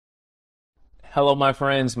Hello, my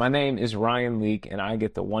friends. My name is Ryan Leake, and I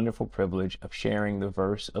get the wonderful privilege of sharing the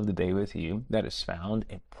verse of the day with you that is found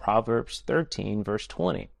in Proverbs 13, verse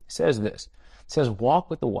 20. It says this. It says, "Walk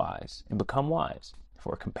with the wise and become wise,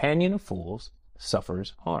 for a companion of fools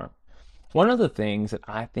suffers harm." One of the things that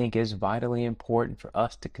I think is vitally important for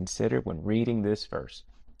us to consider when reading this verse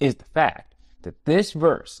is the fact that this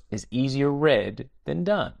verse is easier read than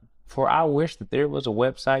done. For I wish that there was a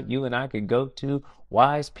website you and I could go to,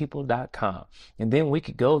 wisepeople.com, and then we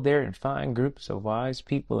could go there and find groups of wise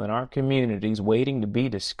people in our communities waiting to be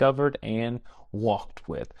discovered and walked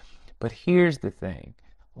with. But here's the thing.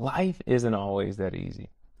 Life isn't always that easy,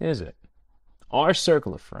 is it? Our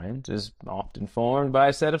circle of friends is often formed by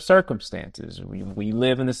a set of circumstances. We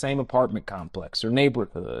live in the same apartment complex or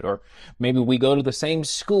neighborhood, or maybe we go to the same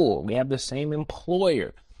school. We have the same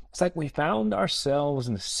employer. It's like we found ourselves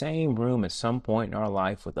in the same room at some point in our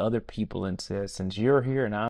life with other people and said, since you're here and I'm